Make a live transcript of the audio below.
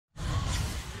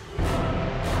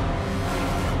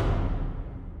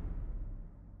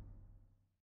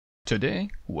Today,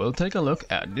 we'll take a look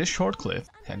at this short clip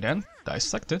and then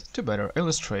dissect it to better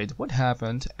illustrate what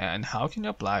happened and how can you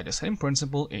apply the same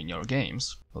principle in your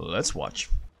games. Let's watch.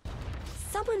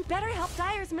 Someone better help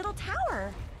Dire's middle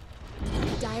tower.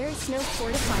 Dire's no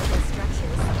fortified their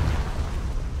structures.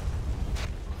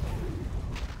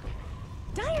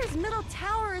 Dire's middle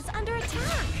tower is under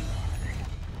attack.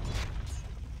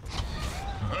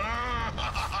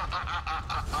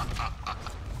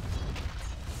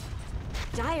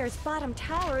 Dire's bottom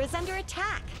tower is under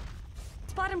attack.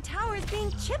 Its bottom tower is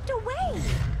being chipped away.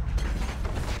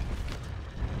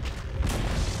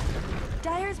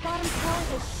 Dire's bottom tower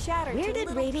has shattered. Where did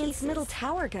Radiant's middle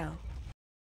tower go?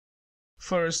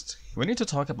 First, we need to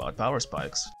talk about power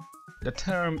spikes. The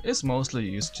term is mostly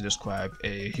used to describe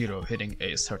a hero hitting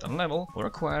a certain level or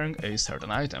acquiring a certain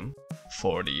item.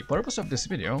 For the purpose of this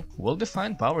video, we'll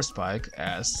define power spike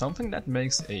as something that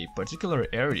makes a particular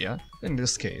area, in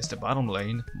this case the bottom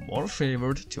lane, more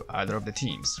favored to either of the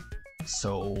teams.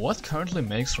 So what currently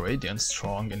makes Radiant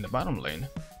strong in the bottom lane?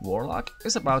 Warlock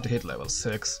is about to hit level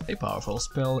 6, a powerful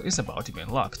spell is about to be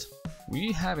unlocked.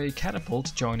 We have a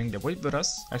catapult joining the wave with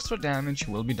us, extra damage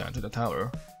will be done to the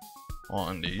tower.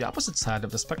 On the opposite side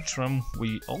of the spectrum,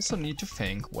 we also need to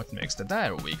think what makes the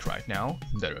Dire weak right now,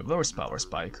 the reverse power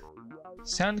spike.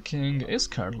 Sand King is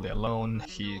currently alone,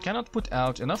 he cannot put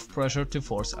out enough pressure to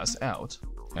force us out.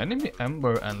 Enemy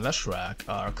Ember and Leshrac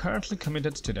are currently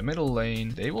committed to the middle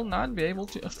lane, they will not be able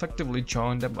to effectively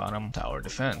join the bottom tower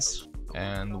defense.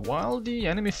 And while the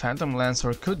enemy Phantom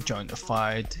Lancer could join the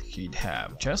fight, he'd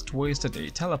have just wasted a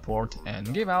teleport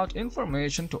and give out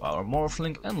information to our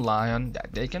Morphling and Lion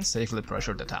that they can safely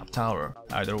pressure the top tower.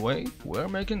 Either way, we're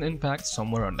making impact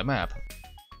somewhere on the map.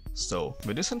 So,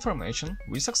 with this information,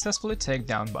 we successfully take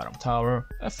down bottom tower,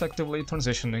 effectively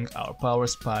transitioning our power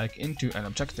spike into an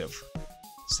objective.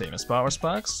 Same as power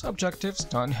spikes, objectives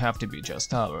don't have to be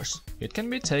just towers. It can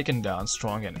be taking down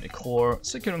strong enemy core,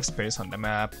 securing space on the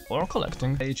map, or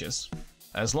collecting pages.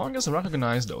 As long as you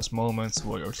recognize those moments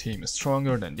where your team is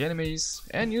stronger than the enemies,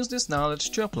 and use this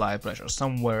knowledge to apply pressure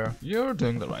somewhere, you're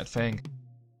doing the right thing.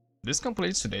 This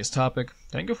completes today's topic.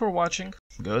 Thank you for watching,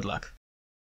 good luck!